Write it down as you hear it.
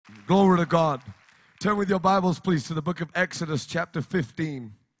Glory to God. Turn with your Bibles, please, to the book of Exodus, chapter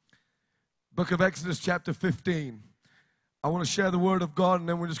 15. Book of Exodus, chapter 15. I want to share the word of God, and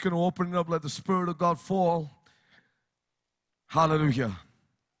then we're just going to open it up, let the Spirit of God fall. Hallelujah.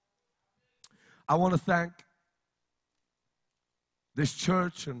 I want to thank this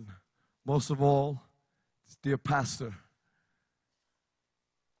church, and most of all, its dear pastor.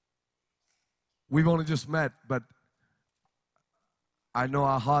 We've only just met, but I know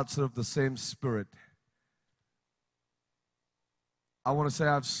our hearts are of the same spirit. I want to say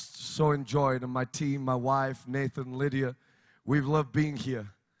I've so enjoyed, and my team, my wife, Nathan, Lydia, we've loved being here.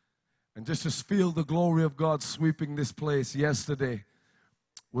 And just to feel the glory of God sweeping this place yesterday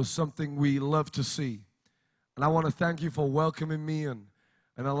was something we love to see. And I want to thank you for welcoming me and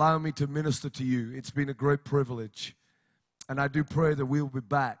allowing me to minister to you. It's been a great privilege. And I do pray that we'll be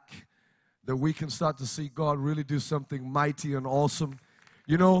back, that we can start to see God really do something mighty and awesome.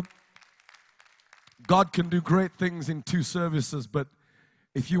 You know, God can do great things in 2 services, but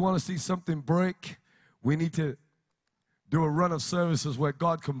if you want to see something break, we need to do a run of services where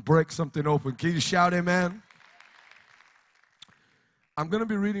God can break something open. Can you shout amen? I'm going to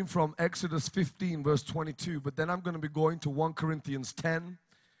be reading from Exodus 15, verse 22, but then I'm going to be going to 1 Corinthians 10.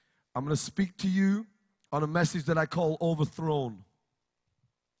 I'm going to speak to you on a message that I call Overthrown.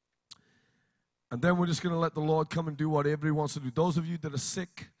 And then we're just going to let the Lord come and do whatever He wants to do. Those of you that are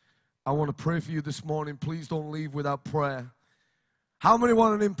sick, I want to pray for you this morning. Please don't leave without prayer. How many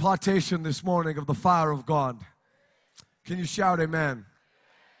want an impartation this morning of the fire of God? Can you shout amen?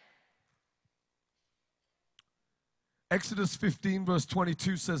 Exodus 15 verse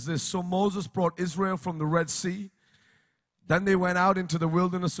 22 says this: So Moses brought Israel from the Red Sea. Then they went out into the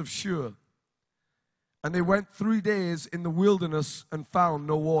wilderness of Shur. And they went 3 days in the wilderness and found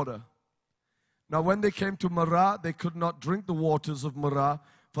no water. Now when they came to Marah, they could not drink the waters of Marah,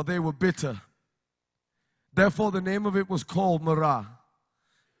 for they were bitter. Therefore the name of it was called Marah.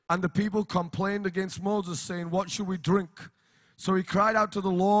 And the people complained against Moses, saying, What shall we drink? So he cried out to the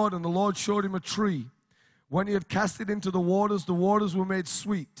Lord, and the Lord showed him a tree. When he had cast it into the waters were made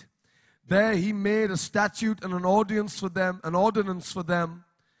sweet. There he made a statute and an ordinance for them,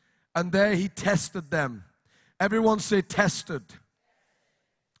 and there he tested them. Everyone say tested.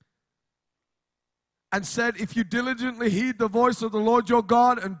 And said, If you diligently heed the voice of the Lord your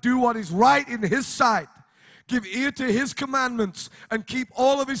God and do what is right in His sight, give ear to His commandments and keep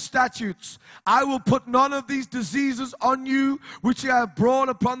all of His statutes, I will put none of these diseases on you which I have brought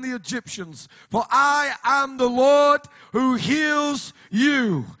upon the Egyptians. For I am the Lord who heals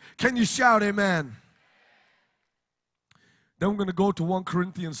you. Can you shout amen? Then we're going to go to 1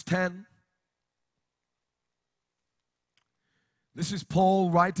 Corinthians 10. This is Paul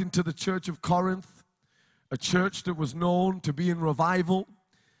writing to the church of Corinth, a church that was known to be in revival.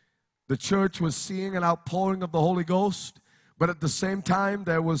 The church was seeing an outpouring of the Holy Ghost, but at the same time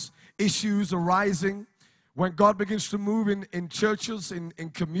there was issues arising. When God begins to move in churches, in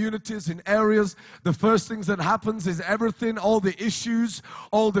communities, in areas, the first things that happens is everything, all the issues,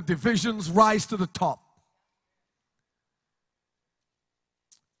 all the divisions rise to the top.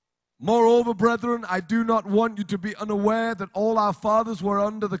 Moreover, brethren, I do not want you to be unaware that all our fathers were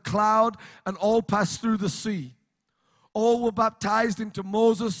under the cloud and all passed through the sea. All were baptized into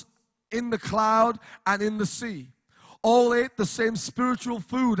Moses in the cloud and in the sea. All ate the same spiritual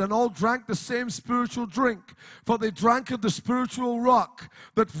food and all drank the same spiritual drink, for they drank of the spiritual rock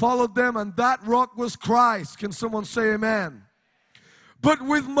that followed them, and that rock was Christ. Can someone say amen? But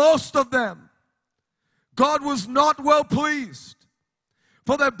with most of them, God was not well pleased,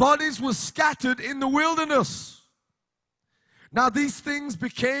 for their bodies were scattered in the wilderness. Now these things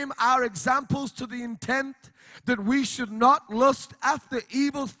became our examples to the intent that we should not lust after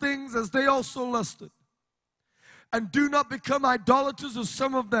evil things as they also lusted. And do not become idolaters as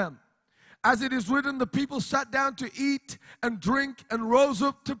some of them. As it is written, the people sat down to eat and drink and rose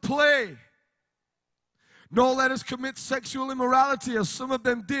up to play. Nor let us commit sexual immorality as some of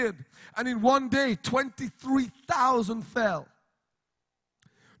them did. And in one day 23,000 fell.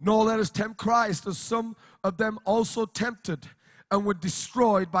 Nor let us tempt Christ, as some of them also tempted and were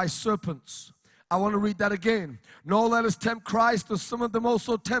destroyed by serpents. I want to read that again. Nor let us tempt Christ, as some of them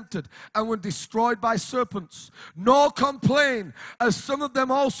also tempted and were destroyed by serpents. Nor complain, as some of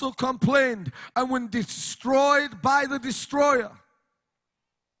them also complained and were destroyed by the destroyer.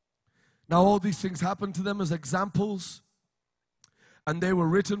 Now all these things happened to them as examples, and they were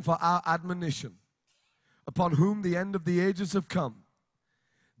written for our admonition, upon whom the end of the ages have come.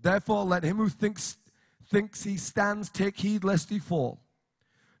 Therefore, let him who thinks he stands take heed lest he fall.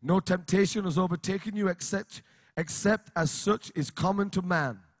 No temptation has overtaken you except as such is common to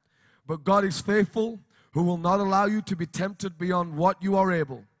man. But God is faithful, who will not allow you to be tempted beyond what you are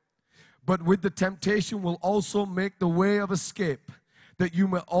able, but with the temptation will also make the way of escape, that you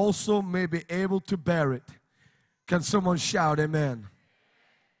may be able to bear it. Can someone shout amen?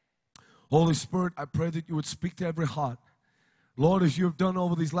 Holy Spirit, I pray that you would speak to every heart. Lord, as you have done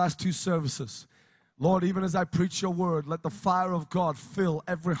over these last 2 services, Lord, even as I preach your word, let the fire of God fill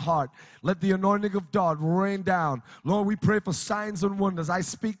every heart. Let the anointing of God rain down. Lord, we pray for signs and wonders. I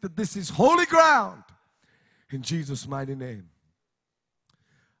speak that this is holy ground in Jesus' mighty name.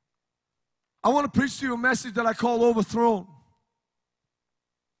 I want to preach to you a message that I call Overthrown.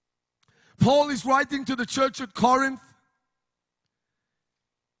 Paul is writing to the church at Corinth,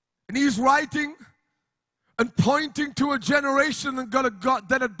 and he's writing and pointing to a generation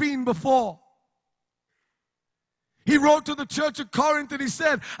that had been before. He wrote to the church at Corinth and he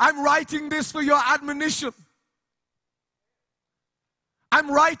said, I'm writing this for your admonition. I'm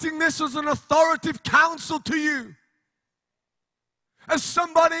writing this as an authoritative counsel to you. As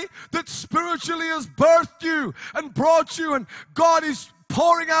somebody that spiritually has birthed you and brought you, and God is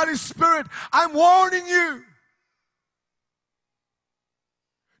pouring out His Spirit, I'm warning you.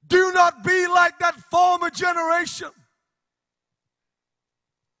 Do not be like that former generation.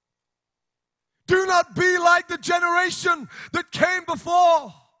 Do not be like the generation that came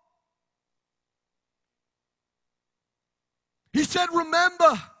before. He said,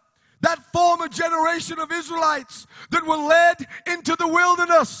 remember that former generation of Israelites that were led into the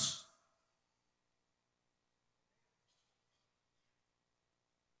wilderness.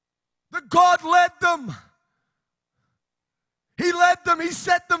 That God led them. He led them, He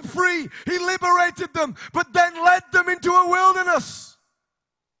set them free, He liberated them, but then led them into a wilderness.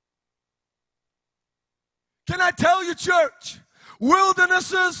 Can I tell you, church,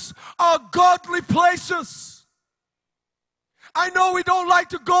 wildernesses are godly places. I know we don't like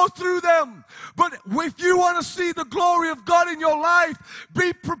to go through them, but if you want to see the glory of God in your life,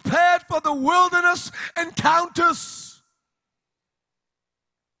 be prepared for the wilderness encounters.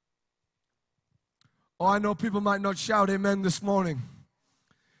 Oh, I know people might not shout amen this morning,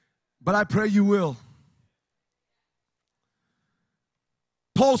 but I pray you will.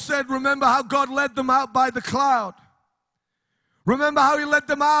 Paul said, remember how God led them out by the cloud. Remember how He led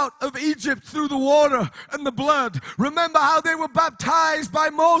them out of Egypt through the water and the blood. Remember how they were baptized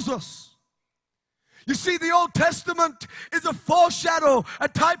by Moses. You see, the Old Testament is a foreshadow, a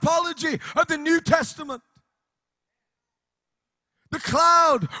typology of the New Testament. The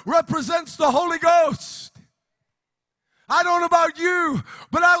cloud represents the Holy Ghost. I don't know about you,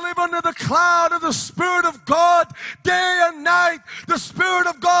 but I live under the cloud of the Spirit of God day and night. The Spirit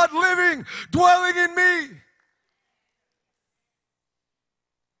of God living, dwelling in me.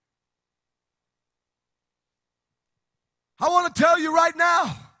 I want to tell you right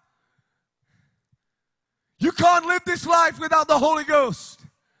now, you can't live this life without the Holy Ghost.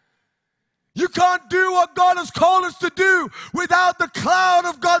 You can't do what God has called us to do without the cloud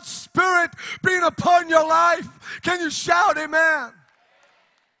of God's Spirit being upon your life. Can you shout amen?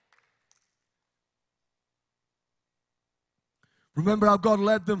 Remember how God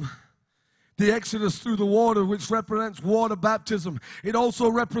led them? The Exodus through the water, which represents water baptism. It also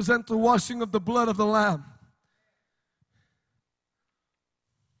represents the washing of the blood of the Lamb.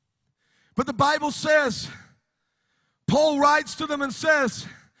 But the Bible says, Paul writes to them and says,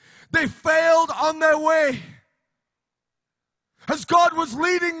 they failed on their way. As God was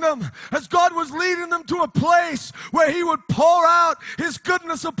leading them to a place where He would pour out His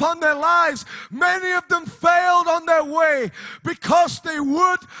goodness upon their lives, many of them failed on their way because they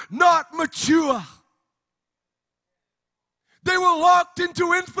would not mature. They were locked into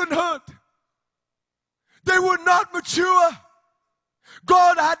infanthood. They would not mature.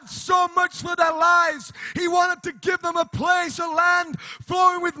 God had so much for their lives. He wanted to give them a place, a land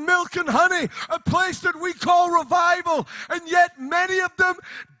flowing with milk and honey, a place that we call revival. And yet many of them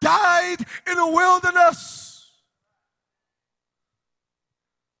died in a wilderness.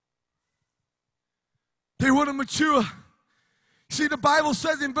 They wouldn't mature. See, the Bible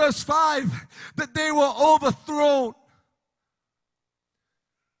says in verse 5 that they were overthrown.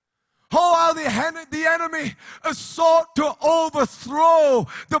 Oh, how the enemy has sought to overthrow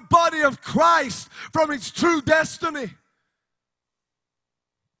the body of Christ from its true destiny.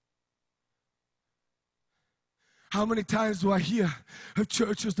 How many times do I hear of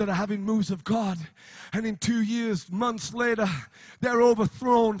churches that are having moves of God, and in 2 years, months later, they're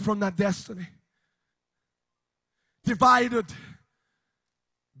overthrown from that destiny. Divided,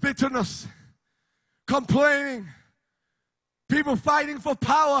 bitterness, complaining, people fighting for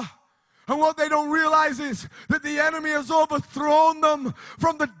power. And what they don't realize is that the enemy has overthrown them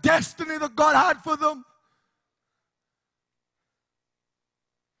from the destiny that God had for them.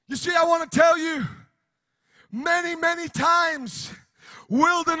 You see, I want to tell you, many, many times,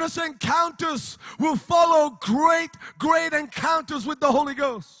 wilderness encounters will follow great, great encounters with the Holy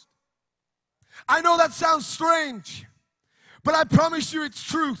Ghost. I know that sounds strange, but I promise you it's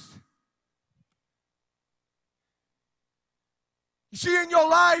truth. You see, in your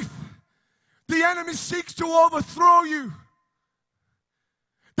life, the enemy seeks to overthrow you.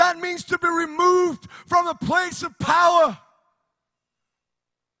 That means to be removed from a place of power.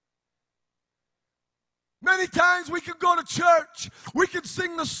 Many times we can go to church, we can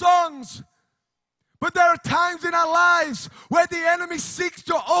sing the songs, but there are times in our lives where the enemy seeks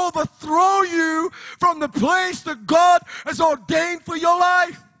to overthrow you from the place that God has ordained for your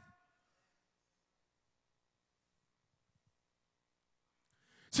life.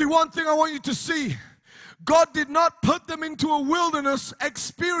 See, one thing I want you to see, God did not put them into a wilderness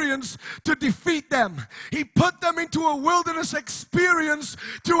experience to defeat them. He put them into a wilderness experience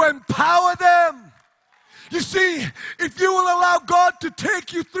to empower them. You see, if you will allow God to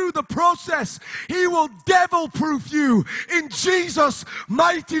take you through the process, He will devil-proof you in Jesus'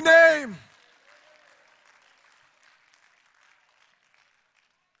 mighty name.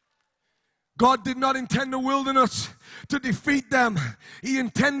 God did not intend the wilderness to defeat them. He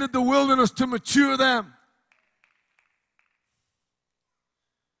intended the wilderness to mature them.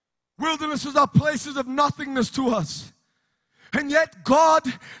 Wildernesses are places of nothingness to us. And yet God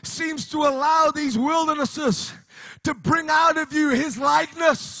seems to allow these wildernesses to bring out of you His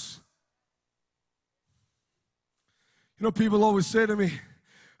likeness. You know, people always say to me,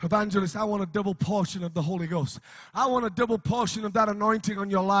 "Evangelist, I want a double portion of the Holy Ghost. I want a double portion of that anointing on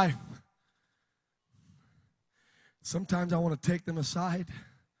your life." Sometimes I want to take them aside,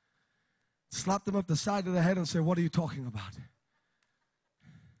 slap them up the side of the head and say, "What are you talking about?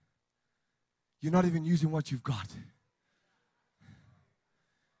 You're not even using what you've got.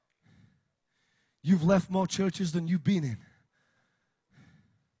 You've left more churches than you've been in.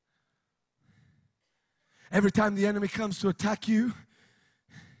 Every time the enemy comes to attack you,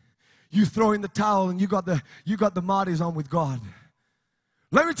 you throw in the towel and you got the martyrs on with God."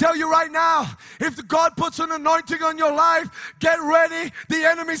 Let me tell you right now, if God puts an anointing on your life, get ready. The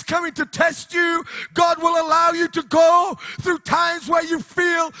enemy's coming to test you. God will allow you to go through times where you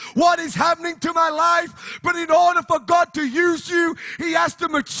feel, "What is happening to my life?" But in order for God to use you, He has to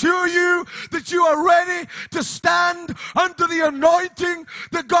mature you, that you are ready to stand under the anointing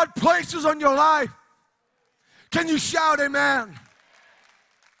that God places on your life. Can you shout amen?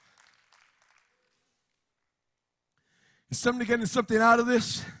 Is somebody getting something out of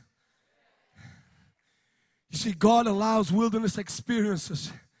this? You see, God allows wilderness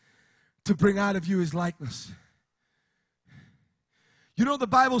experiences to bring out of you His likeness. You know, the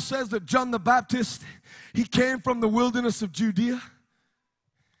Bible says that John the Baptist, he came from the wilderness of Judea.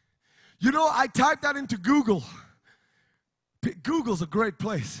 You know, I typed that into Google. Google's a great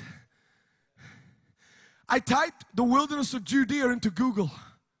place. I typed the wilderness of Judea into Google.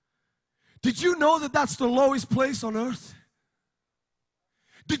 Did you know that that's the lowest place on earth?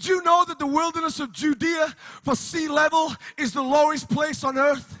 Did you know that the wilderness of Judea for sea level is the lowest place on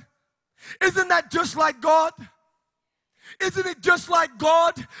earth? Isn't that just like God? Isn't it just like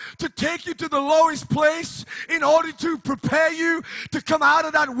God to take you to the lowest place in order to prepare you to come out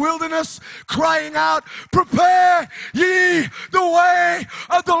of that wilderness crying out, "Prepare ye the way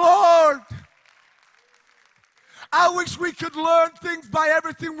of the Lord"? I wish we could learn things by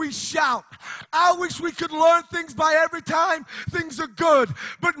everything we shout. I wish we could learn things by every time things are good.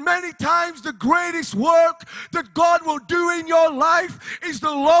 But many times the greatest work that God will do in your life is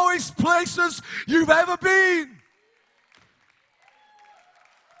the lowest places you've ever been.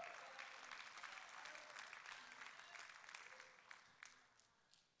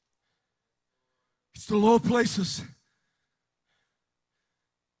 It's the low places.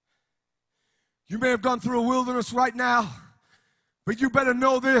 You may have gone through a wilderness right now, but you better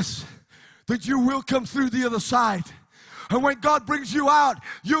know this, that you will come through the other side. And when God brings you out,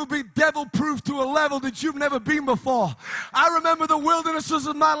 you'll be devil-proof to a level that you've never been before. I remember the wildernesses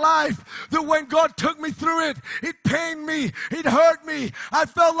of my life, that when God took me through it, it pained me, it hurt me. I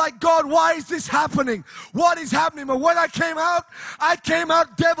felt like, "God, why is this happening? What is happening?" But when I came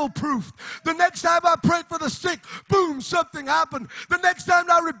out devil-proof. The next time I prayed for the sick, boom, something happened. The next time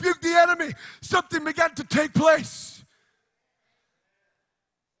I rebuked the enemy, something began to take place.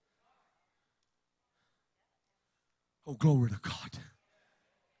 Oh, glory to God.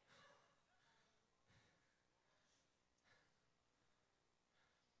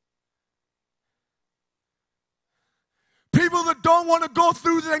 don't want to go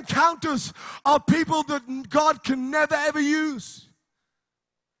through the encounters of people that God can never ever use.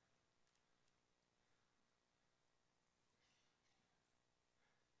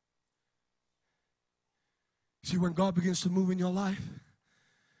 See, when God begins to move in your life,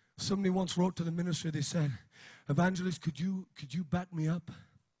 somebody once wrote to the ministry, they said, "Evangelist, could you back me up?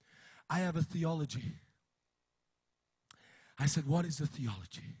 I have a theology." I said, "What is the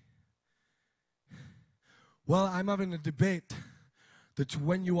theology?" "Well, I'm having a debate that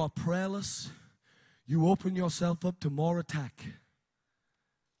when you are prayerless, you open yourself up to more attack."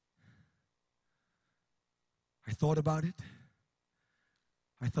 I thought about it.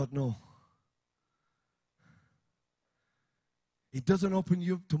 I thought, no. It doesn't open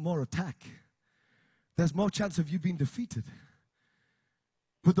you up to more attack. There's more chance of you being defeated.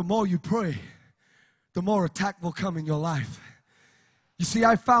 But the more you pray, the more attack will come in your life. You see,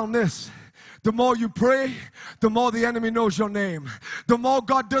 I found this. The more you pray, the more the enemy knows your name. The more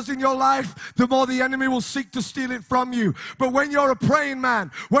God does in your life, the more the enemy will seek to steal it from you. But when you're a praying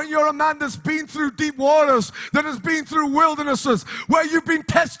man, when you're a man that's been through deep waters, that has been through wildernesses, where you've been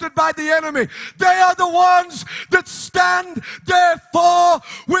tested by the enemy, they are the ones that stand therefore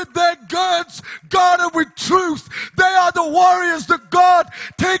with their girds guarded with truth. They are the warriors that God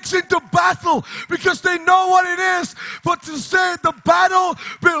takes into battle because they know what it is. But to say the battle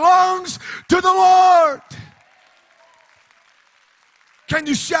belongs to the Lord. Can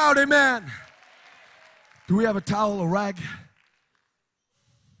you shout amen? Do we have a towel or rag?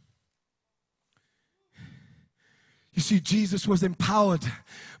 You see, Jesus was empowered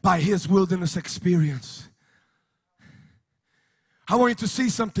by his wilderness experience. I want you to see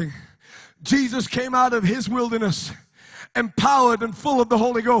something. Jesus came out of his wilderness empowered and full of the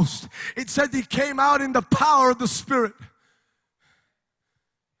Holy Ghost. It said he came out in the power of the Spirit.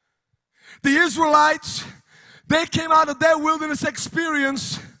 The Israelites, they came out of their wilderness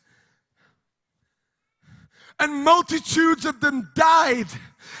experience and multitudes of them died,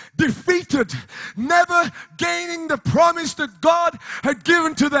 defeated, never gaining the promise that God had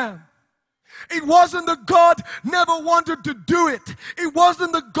given to them. It wasn't that God never wanted to do it. It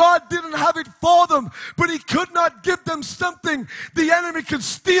wasn't that God didn't have it for them, but he could not give them something the enemy could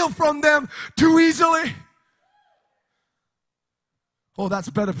steal from them too easily. Oh, that's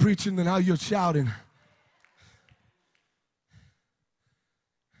better preaching than how you're shouting.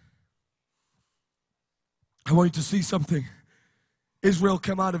 I want you to see something. Israel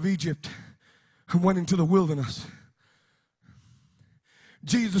came out of Egypt and went into the wilderness.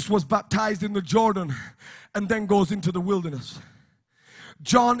 Jesus was baptized in the Jordan and then goes into the wilderness.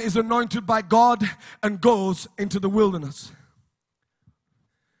 John is anointed by God and goes into the wilderness.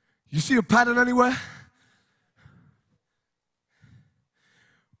 You see a pattern anywhere?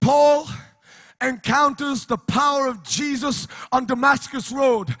 Paul encounters the power of Jesus on Damascus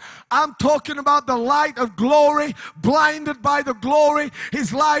Road. I'm talking about the light of glory, blinded by the glory.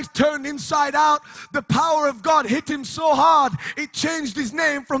 His life turned inside out. The power of God hit him so hard, it changed his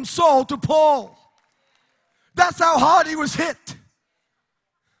name from Saul to Paul. That's how hard he was hit.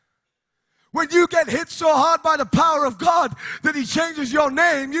 When you get hit so hard by the power of God that he changes your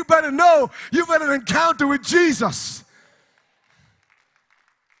name, you better know you've had an encounter with Jesus.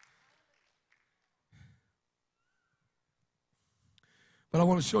 But I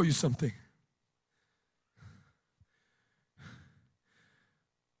want to show you something.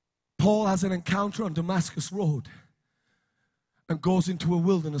 Paul has an encounter on Damascus Road and goes into a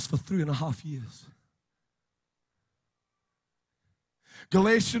wilderness for 3.5 years.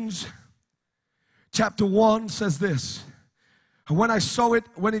 Galatians chapter 1 says this. And when I saw it,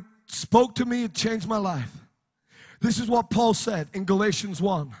 when it spoke to me, it changed my life. This is what Paul said in Galatians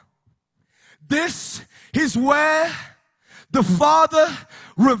 1. This is where the Father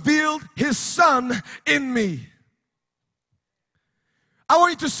revealed his Son in me. I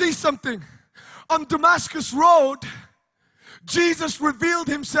want you to see something. On Damascus Road, Jesus revealed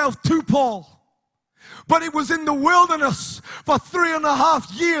himself to Paul. But it was in the wilderness for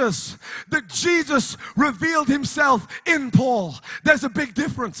 3.5 years that Jesus revealed himself in Paul. There's a big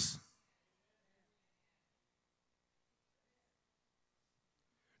difference.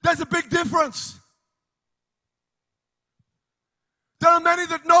 There's a big difference. There are many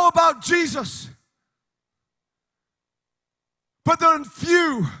that know about Jesus, but there are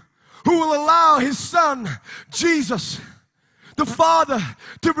few who will allow his Son, Jesus, the Father,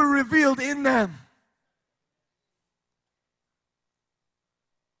 to be revealed in them.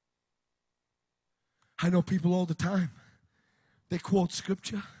 I know people all the time, they quote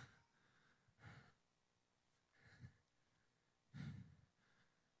scripture.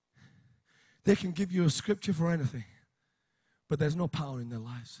 They can give you a scripture for anything. but there's no power in their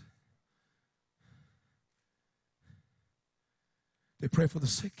lives. They pray for the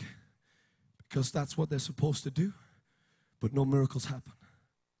sick because that's what they're supposed to do, but no miracles happen.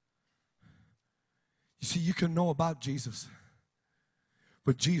 You see, you can know about Jesus,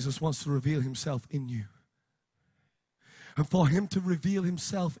 but Jesus wants to reveal himself in you. And for him to reveal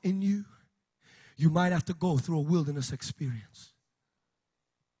himself in you, you might have to go through a wilderness experience.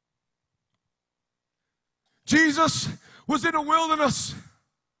 Jesus was in a wilderness.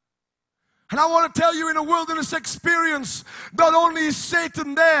 And I want to tell you, in a wilderness experience, not only is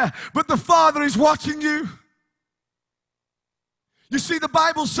Satan there, but the Father is watching you. You see, the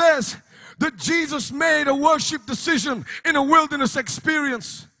Bible says that Jesus made a worship decision in a wilderness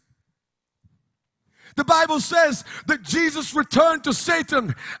experience. The Bible says that Jesus returned to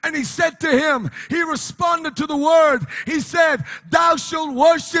Satan and he said to him, he responded to the word. He said, thou shalt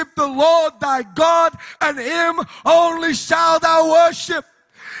worship the Lord thy God, and him only shalt thou worship.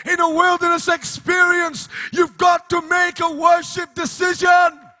 In a wilderness experience, you've got to make a worship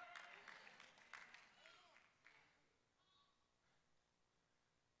decision.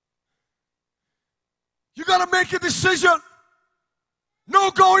 You got to make a decision.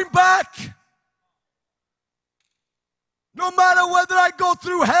 No going back. No matter whether I go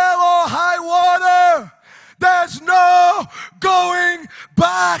through hell or high water, there's no going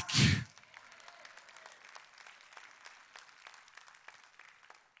back.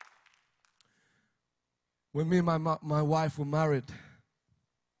 When me and my wife were married,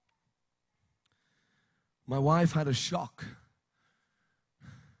 my wife had a shock.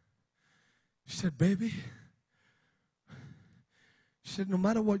 She said, baby, she said, no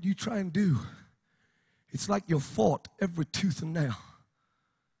matter what you try and do, it's like you're fought every tooth and nail.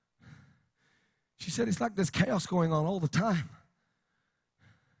 She said, it's like there's chaos going on all the time.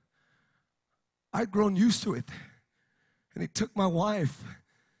 I'd grown used to it. And it took my wife,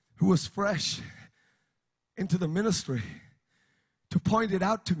 who was fresh into the ministry, to point it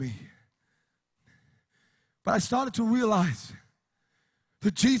out to me. But I started to realize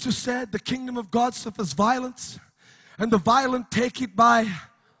that Jesus said the kingdom of God suffers violence, and the violent take it by.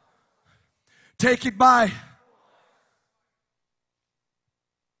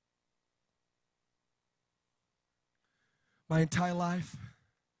 My entire life,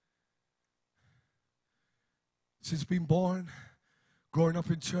 since being born, growing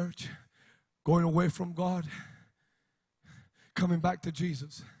up in church, going away from God, coming back to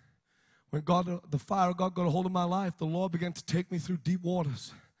Jesus. When the fire of God got a hold of my life, the Lord began to take me through deep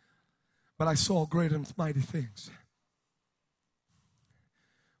waters. But I saw great and mighty things.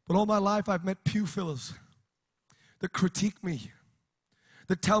 But all my life I've met pew fillers that critique me,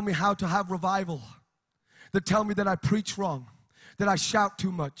 that tell me how to have revival, that tell me that I preach wrong, that I shout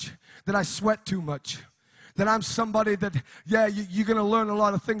too much, that I sweat too much, that I'm somebody that, yeah, you're going to learn a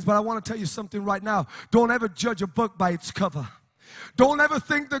lot of things, but I want to tell you something right now. Don't ever judge a book by its cover. Don't ever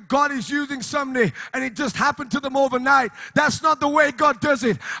think that God is using somebody and it just happened to them overnight. That's not the way God does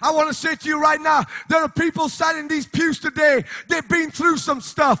it. I want to say to you right now, there are people sat in these pews today. They've been through some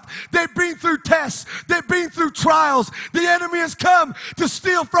stuff. They've been through tests. They've been through trials. The enemy has come to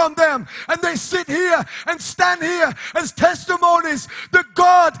steal from them. And they sit here and stand here as testimonies that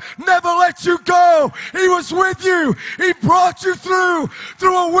God never let you go. He was with you. He brought you through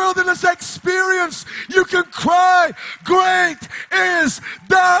a wilderness experience. You can cry, great is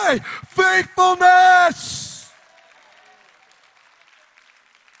thy faithfulness.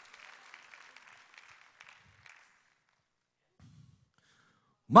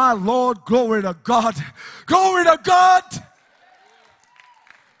 My Lord, glory to God. Glory to God.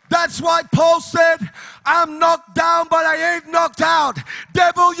 That's why Paul said, I'm knocked down, but I ain't knocked out.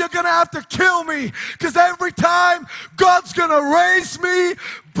 Devil, you're going to have to kill me, because every time God's going to raise me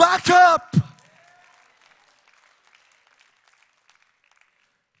back up.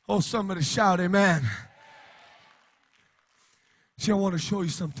 Oh, somebody shout amen. See, I want to show you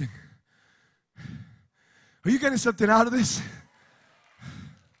something. Are you getting something out of this?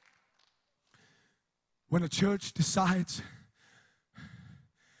 When a church decides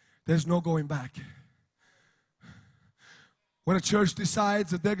there's no going back. When a church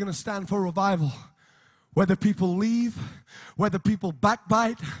decides that they're going to stand for revival, whether people leave, whether people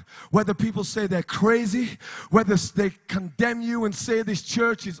backbite, whether people say they're crazy, whether they condemn you and say this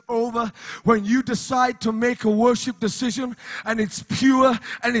church is over, when you decide to make a worship decision and it's pure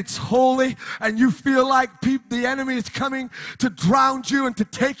and it's holy and you feel like the enemy is coming to drown you and to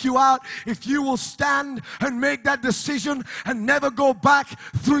take you out, if you will stand and make that decision and never go back,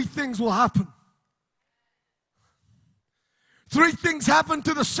 three things will happen. Three things happen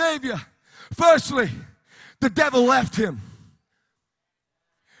to the Savior. Firstly, the devil left him.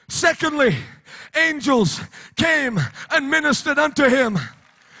 Secondly, angels came and ministered unto him.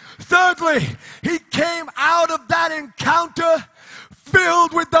 Thirdly, he came out of that encounter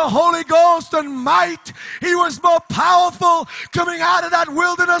filled with the Holy Ghost and might. He was more powerful coming out of that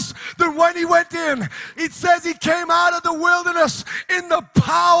wilderness than when he went in. It says he came out of the wilderness in the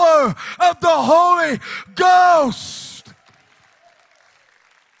power of the Holy Ghost.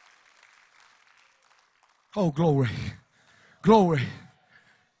 Oh, glory. Glory.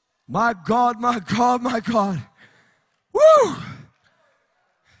 My God, my God, my God. Woo!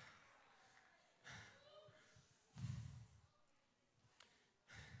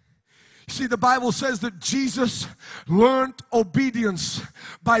 See, the Bible says that Jesus learned obedience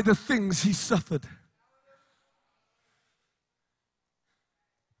by the things he suffered.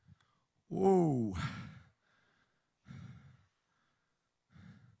 Whoa.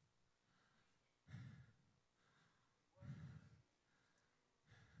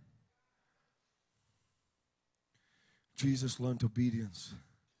 Jesus learned obedience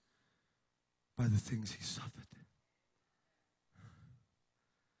by the things he suffered.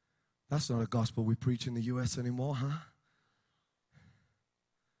 That's not a gospel we preach in the U.S. anymore, huh?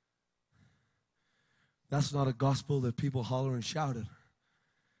 That's not a gospel that people holler and shout at.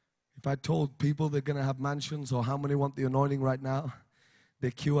 If I told people they're going to have mansions or how many want the anointing right now,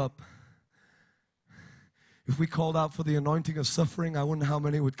 they queue up. If we called out for the anointing of suffering, I wonder how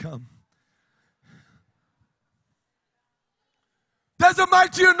many would come. There's a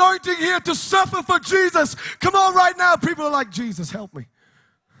mighty anointing here to suffer for Jesus. Come on right now. People are like, Jesus, help me.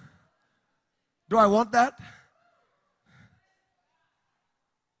 Do I want that?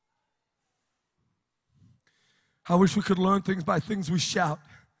 I wish we could learn things by things we shout.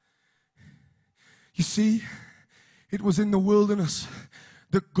 You see, it was in the wilderness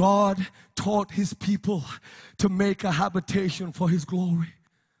that God taught his people to make a habitation for his glory.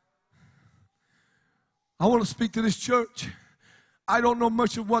 I want to speak to this church. I don't know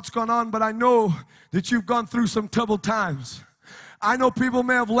much of what's gone on, but I know that you've gone through some troubled times. I know people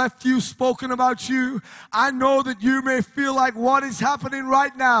may have left you, spoken about you. I know that you may feel like what is happening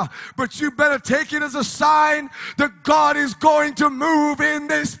right now, but you better take it as a sign that God is going to move in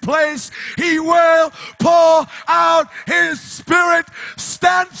this place. He will pour out his Spirit.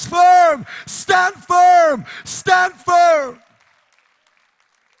 Stand firm, stand firm, stand firm.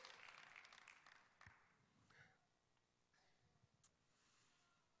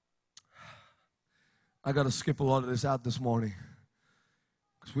 I got to skip a lot of this out this morning,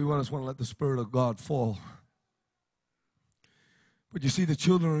 because we just want to let the Spirit of God fall. But you see, the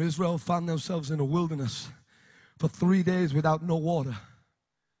children of Israel found themselves in a wilderness for 3 days without no water.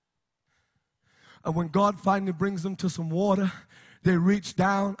 And when God finally brings them to some water, they reach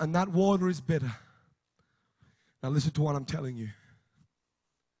down and that water is bitter. Now listen to what I'm telling you.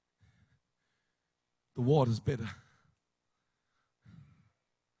 The water's bitter.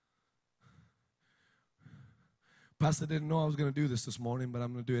 Pastor didn't know I was going to do this morning, but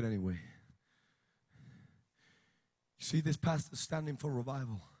I'm going to do it anyway. You see, this pastor's standing for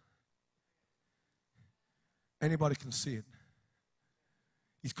revival. Anybody can see it.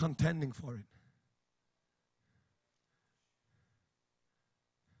 He's contending for it.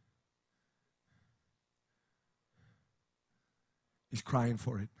 He's crying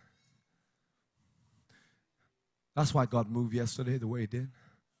for it. That's why God moved yesterday the way he did.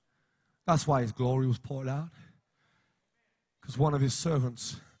 That's why his glory was poured out. Because one of his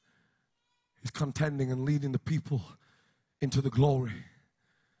servants is contending and leading the people into the glory.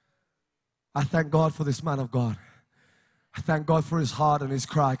 I thank God for this man of God. I thank God for his heart and his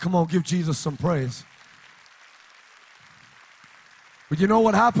cry. Come on, give Jesus some praise. But you know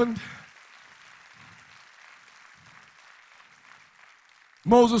what happened?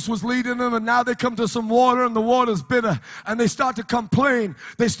 Moses was leading them, and now they come to some water, and the water's bitter, and they start to complain.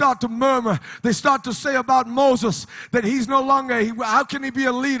 They start to murmur. They start to say about Moses that he's no longer, how can he be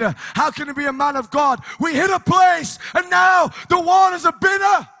a leader? How can he be a man of God? We hit a place, and now the waters are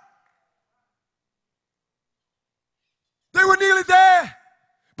bitter. They were nearly there,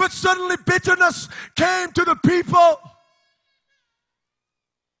 but suddenly bitterness came to the people.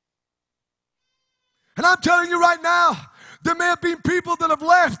 And I'm telling you right now, there may have been people that have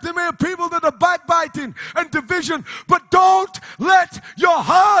left. There may have people that are backbiting and division. But don't let your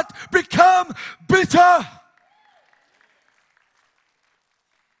heart become bitter.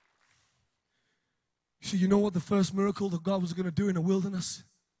 See, you know what the first miracle that God was going to do in the wilderness?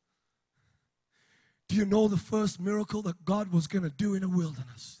 Do you know the first miracle that God was going to do in the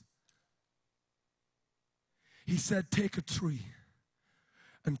wilderness? He said, take a tree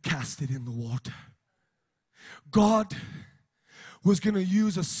and cast it in the water. God was going to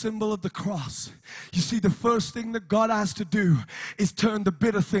use a symbol of the cross. You see, the first thing that God has to do is turn the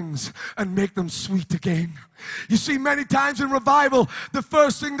bitter things and make them sweet again. You see, many times in revival, the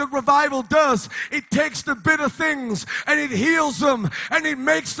first thing that revival does, it takes the bitter things and it heals them and it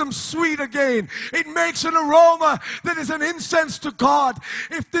makes them sweet again. It makes an aroma that is an incense to God.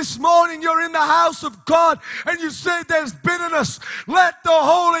 If this morning you're in the house of God and you say there's bitterness, let the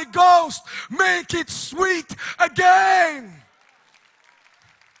Holy Ghost make it sweet again.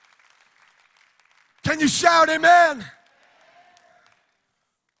 Can you shout amen?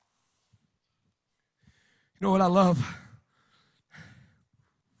 You know what I love?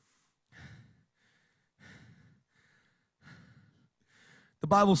 The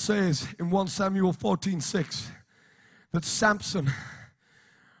Bible says in 1 Samuel 14:6 that Samson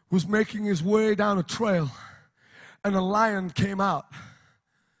was making his way down a trail and a lion came out.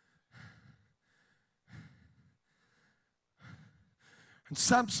 And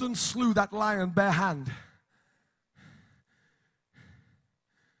Samson slew that lion bare hand.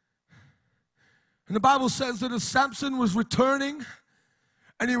 And the Bible says that as Samson was returning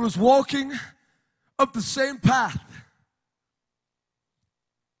and he was walking up the same path,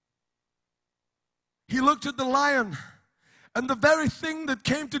 he looked at the lion, and the very thing that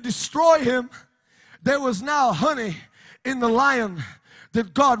came to destroy him, there was now honey in the lion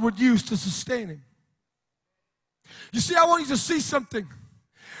that God would use to sustain him. You see, I want you to see something.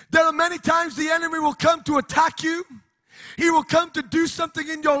 There are many times the enemy will come to attack you. He will come to do something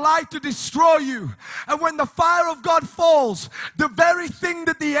in your life to destroy you. And when the fire of God falls, the very thing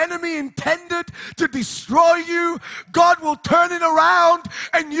that the enemy intended to destroy you, God will turn it around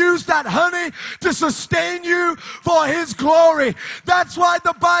and use that honey to sustain you for His glory. That's why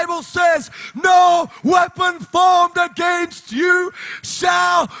the Bible says, no weapon formed against you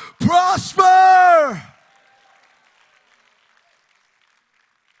shall prosper.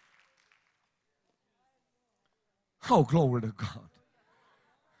 Oh, glory to God.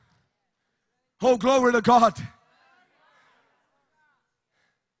 Oh, glory to God.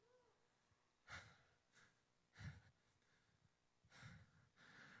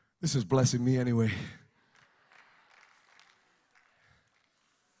 This is blessing me anyway.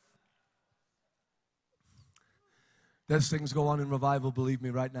 There's things go on in revival, believe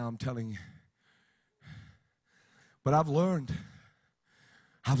me, right now, I'm telling you. But I've learned.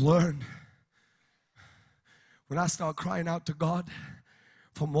 When I start crying out to God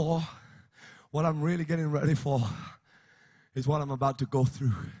for more, what I'm really getting ready for is what I'm about to go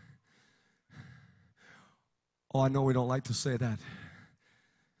through. Oh, I know we don't like to say that,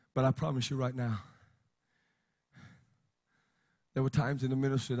 but I promise you right now, there were times in the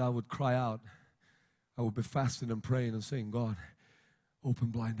ministry that I would cry out. I would be fasting and praying and saying, God, open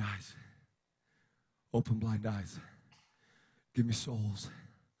blind eyes. Open blind eyes. Give me souls.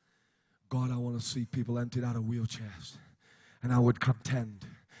 God, I want to see people emptied out of wheelchairs. And I would contend.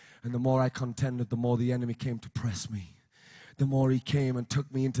 And the more I contended, the more the enemy came to press me. The more he came and took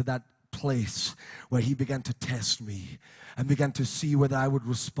me into that place where he began to test me and began to see whether I would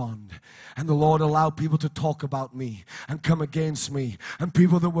respond. And the Lord allowed people to talk about me and come against me, and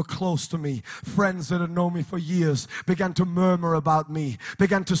people that were close to me, friends that had known me for years, began to murmur about me,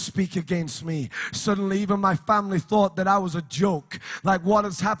 began to speak against me. Suddenly even my family thought that I was a joke, like what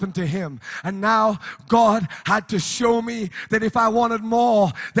has happened to him. And now God had to show me that if I wanted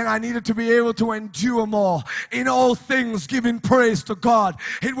more, then I needed to be able to endure more. In all things giving praise to God.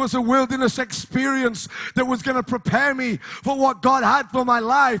 It was a wilderness experience that was going to prepare me for what God had for my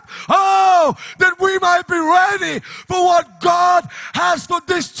life. Oh, that we might be ready for what God has for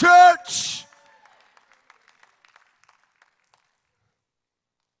this church.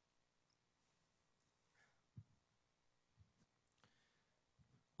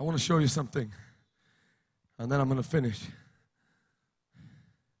 I want to show you something, and then I'm going to finish.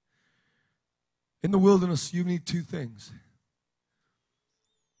 In the wilderness, you need two things.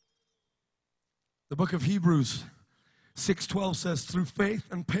 The book of Hebrews 6:12 says, through faith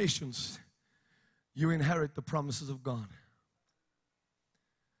and patience, you inherit the promises of God.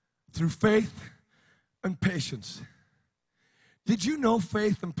 Through faith and patience. Did you know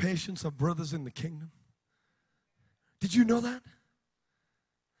faith and patience are brothers in the kingdom? Did you know that?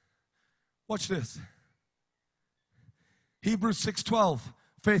 Watch this. Hebrews 6:12,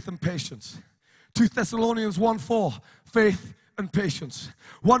 faith and patience. 2 Thessalonians 1:4, faith and patience.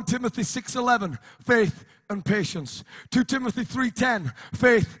 1 Timothy 6:11, faith and patience. 2 Timothy 3:10,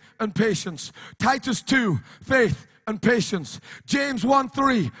 faith and patience. Titus 2, faith and patience. James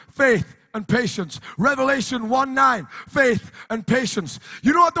 1:3, faith and patience. Revelation 1:9, faith and patience.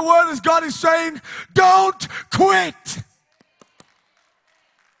 You know what the word of God is saying? Don't quit.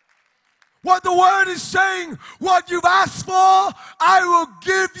 What the word is saying, what you've asked for, I will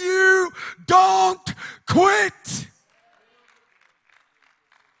give you. Don't quit.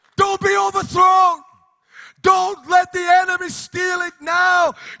 Don't be overthrown. Don't let the enemy steal it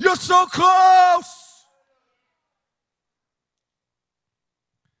now. You're so close.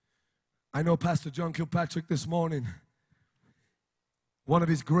 I know Pastor John Kilpatrick this morning, one of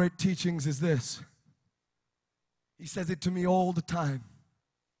his great teachings is this. He says it to me all the time.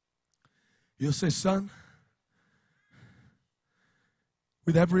 He'll say, son,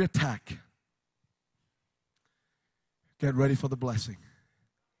 with every attack, get ready for the blessing.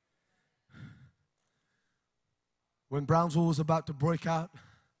 When Brownsville was about to break out,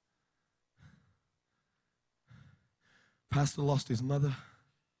 Pastor lost his mother.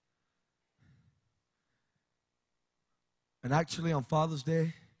 And actually on Father's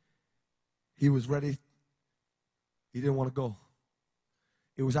Day, he was ready. He didn't want to go.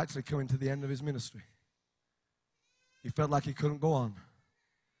 It was actually coming to the end of his ministry. He felt like he couldn't go on.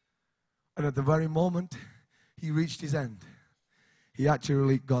 And at the very moment he reached his end, he actually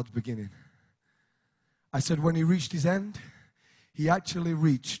reached God's beginning. I said when he reached his end, he actually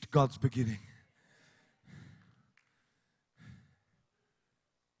reached God's beginning.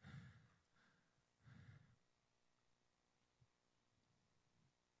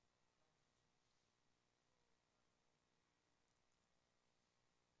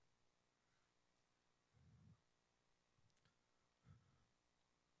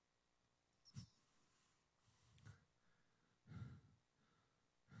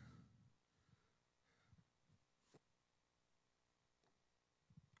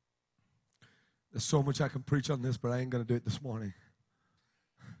 There's so much I can preach on this, but I ain't going to do it this morning.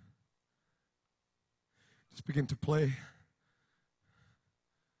 Just begin to play. I'm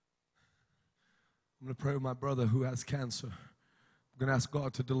going to pray with my brother who has cancer. I'm going to ask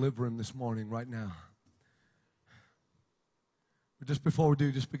God to deliver him this morning, right now. But just before we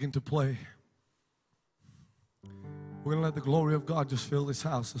do, just begin to play. We're going to let the glory of God just fill this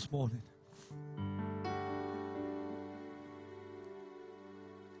house this morning.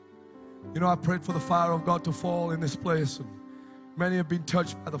 You know, I prayed for the fire of God to fall in this place, and many have been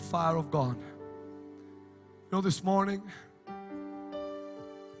touched by the fire of God. You know, this morning,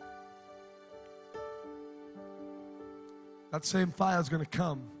 that same fire is going to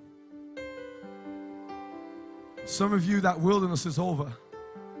come. Some of you, that wilderness is over.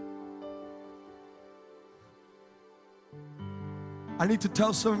 I need to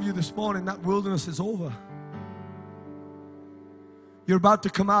tell some of you this morning that wilderness is over. You're about to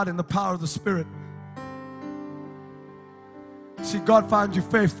come out in the power of the Spirit. See, God found you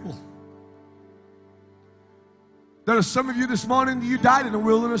faithful. There are some of you this morning, you died in the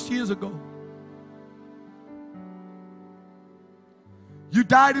wilderness years ago. You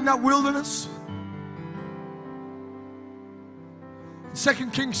died in that wilderness. In 2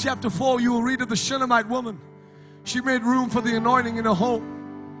 Kings chapter 4, you will read of the Shunammite woman. She made room for the anointing in her home.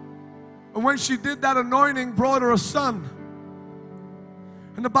 And when she did, that anointing brought her a son.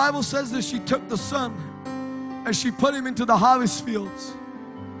 And the Bible says that she took the son and she put him into the harvest fields.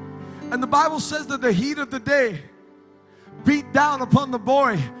 And the Bible says that the heat of the day beat down upon the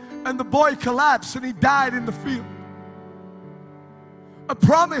boy, and the boy collapsed and he died in the field. A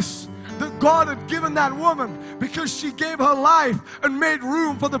promise that God had given that woman because she gave her life and made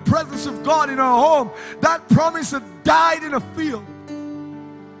room for the presence of God in her home. That promise had died in a field.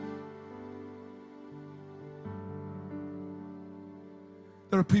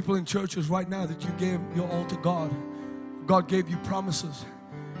 There are people in churches right now that you gave your all to God. God gave you promises,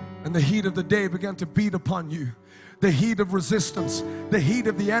 and the heat of the day began to beat upon you. The heat of resistance, the heat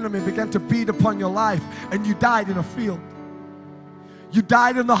of the enemy began to beat upon your life, and you died in a field. You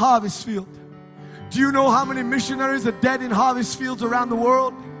died in the harvest field. Do you know how many missionaries are dead in harvest fields around the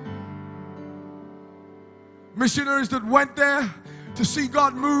world? Missionaries that went there to see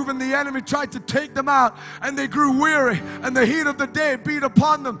God move, and the enemy tried to take them out, and they grew weary, and the heat of the day beat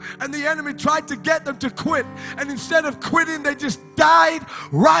upon them, and the enemy tried to get them to quit, and instead of quitting, they just died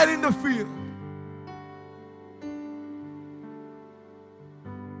right in the field.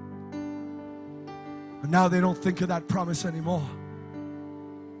 And now they don't think of that promise anymore.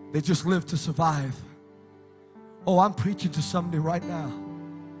 They just live to survive. Oh, I'm preaching to somebody right now.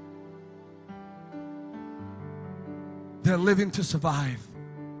 They're living to survive.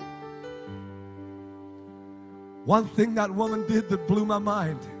 One thing that woman did that blew my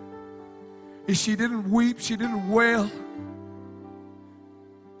mind is she didn't weep, she didn't wail.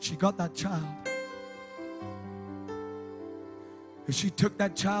 She got that child. And she took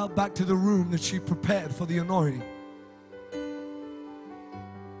that child back to the room that she prepared for the anointing.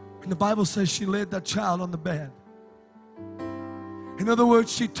 And the Bible says she laid that child on the bed. In other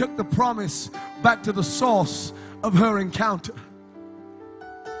words, she took the promise back to the source of her encounter.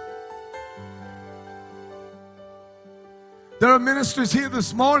 There are ministers here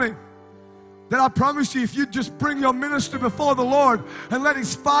this morning that I promise you, if you just bring your ministry before the Lord and let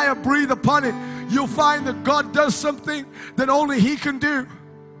His fire breathe upon it, you'll find that God does something that only He can do.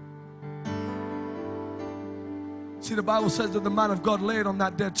 See, the Bible says that the man of God laid on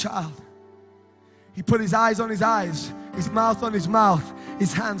that dead child. He put his eyes on his eyes, his mouth on his mouth,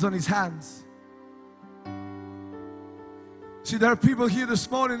 his hands on his hands. See, there are people here this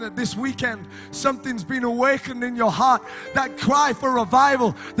morning that this weekend something's been awakened in your heart. That cry for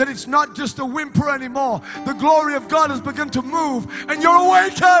revival, that it's not just a whimper anymore. The glory of God has begun to move and you're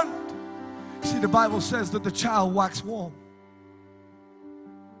awakened. See, the Bible says that the child waxed warm.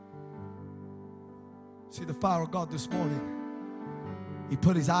 See, the fire of God this morning, He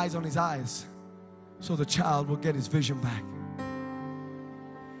put His eyes on his eyes so the child will get his vision back.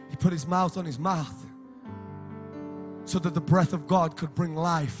 He put His mouth on his mouth so that the breath of God could bring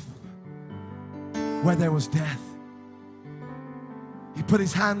life where there was death. He put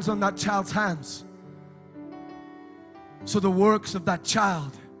His hands on that child's hands so the works of that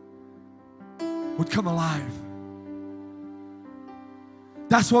child would come alive.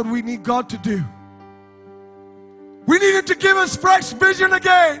 That's what we need God to do. We need Him to give us fresh vision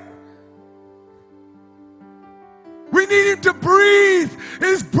again. We need Him to breathe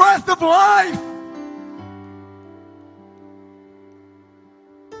His breath of life.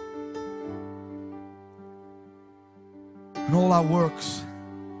 And all our works,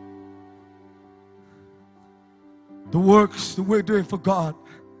 the works that we're doing for God,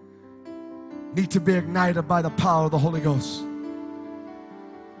 need to be ignited by the power of the Holy Ghost.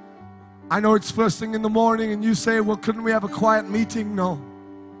 I know it's first thing in the morning and you say, well, couldn't we have a quiet meeting? No.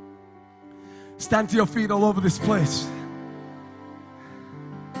 Stand to your feet all over this place.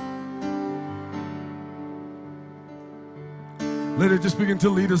 Let it just begin to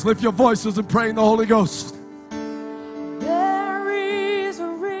lead us. Lift your voices and pray in the Holy Ghost. There is a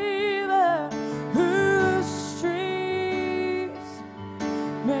river whose streams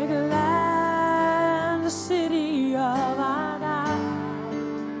make land a city of our God.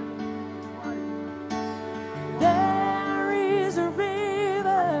 There is a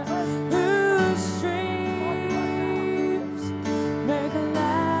river whose streams make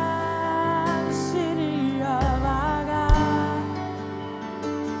land a city of our God.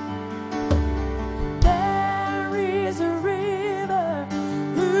 There is a river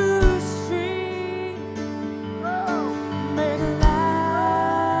whose streams make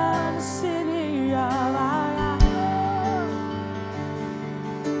land a city of our God.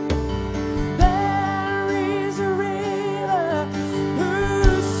 There is a river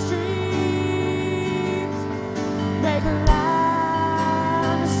whose streams make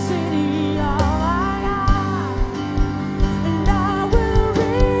land a city of our God. And I will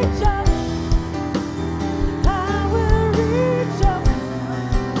reach up, I will reach up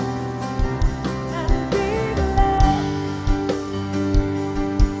and be glad.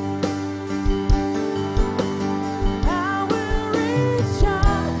 I will reach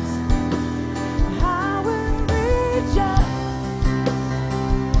up, I will reach up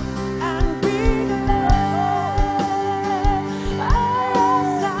and be glad.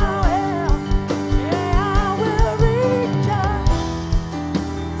 Yes, I will. Yeah, I will reach up,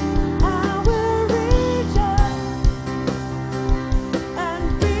 I will reach up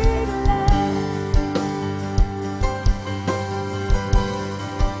and be glad.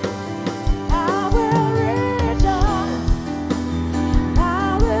 I will reach up,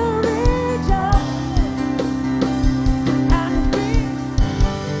 I will reach up and be.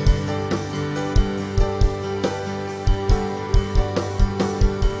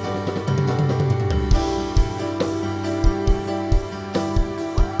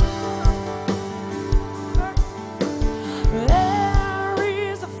 There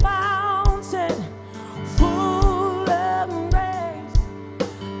is a fountain full of grace,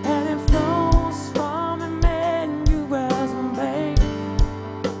 and it flows from Emmanuel's vein.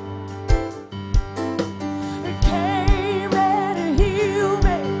 It came and it healed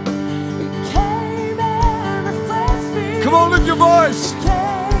me. It came and refreshed me. Come on, lift your voice It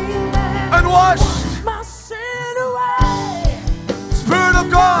came and wash. my sin away. Spirit of I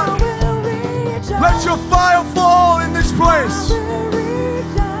God, will reach up. let your fire fall in this I place. will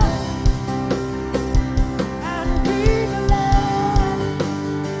reach up and be glad.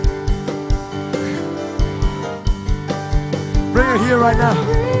 Bring it here right now.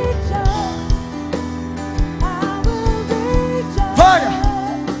 Reach up, I will reach up Fire.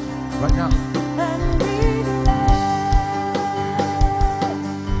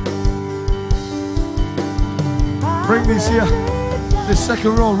 babies here. This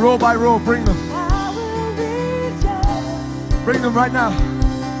second row by row, bring them. Bring them right now.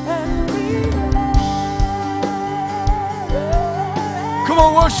 Come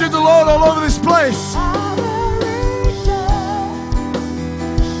on, worship the Lord all over this place.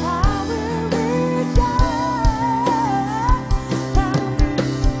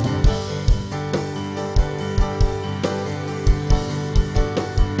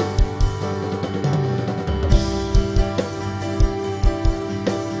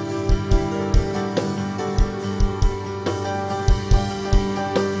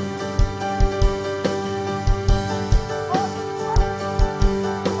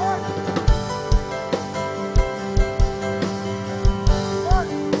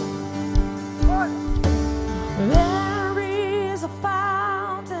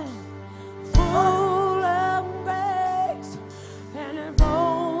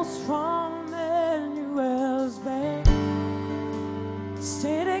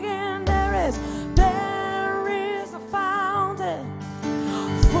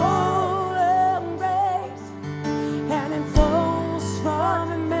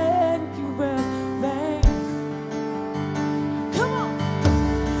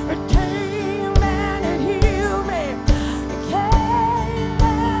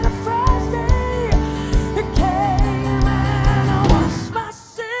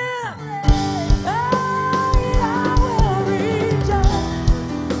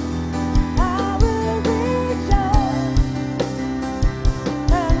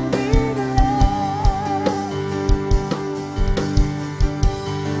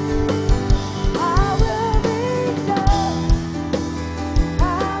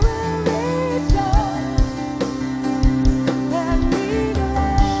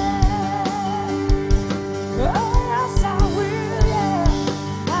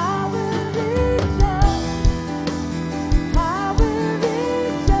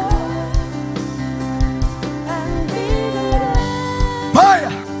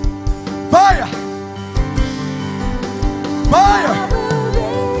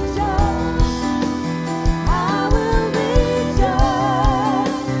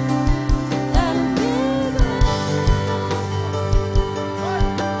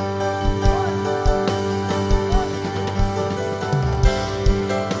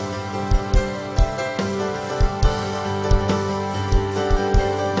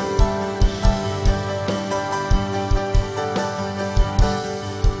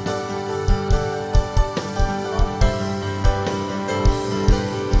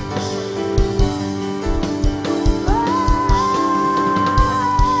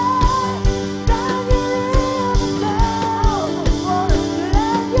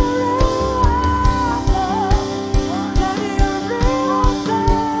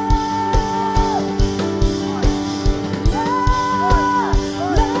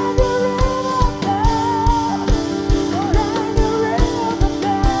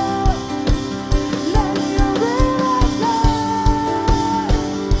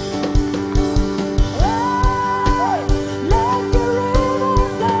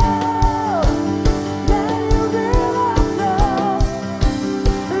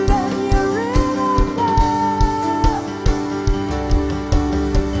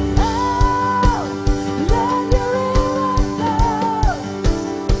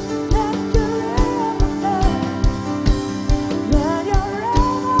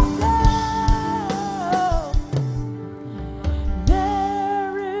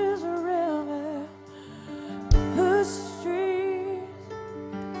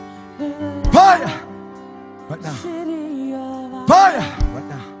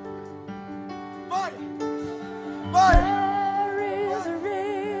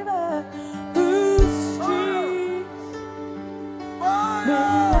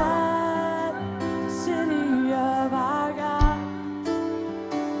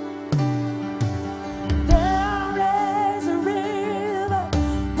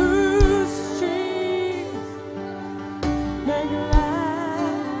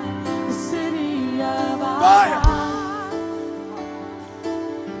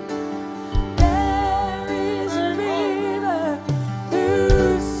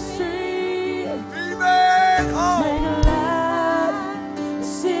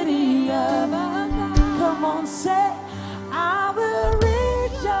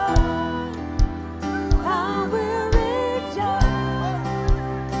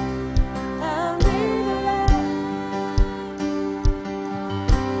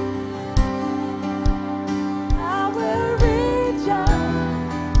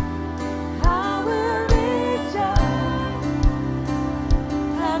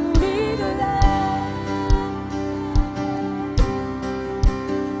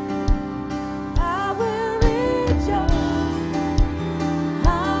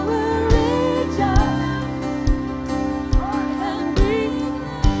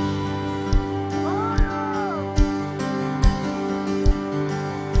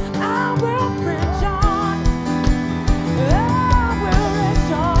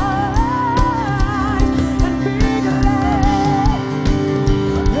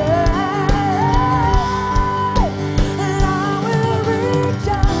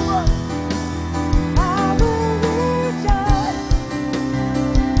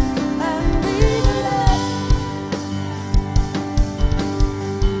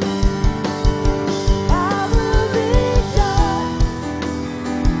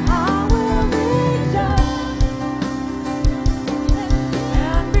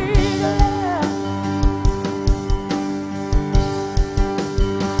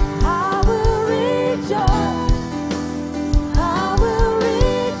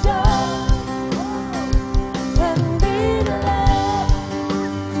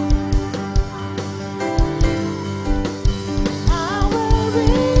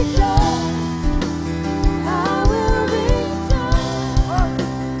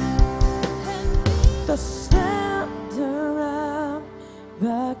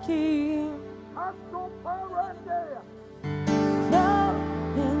 the King, clothed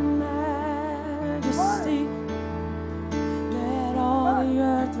in majesty. Let all the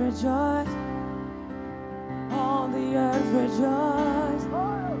earth rejoice, all the earth rejoice.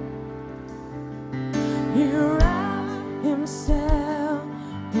 He wrapped himself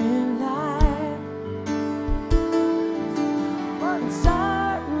in light, and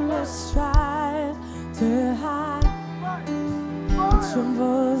darkness tries to hide. It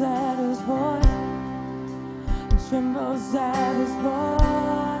trembles at his voice, it trembles at his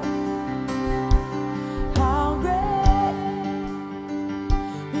voice.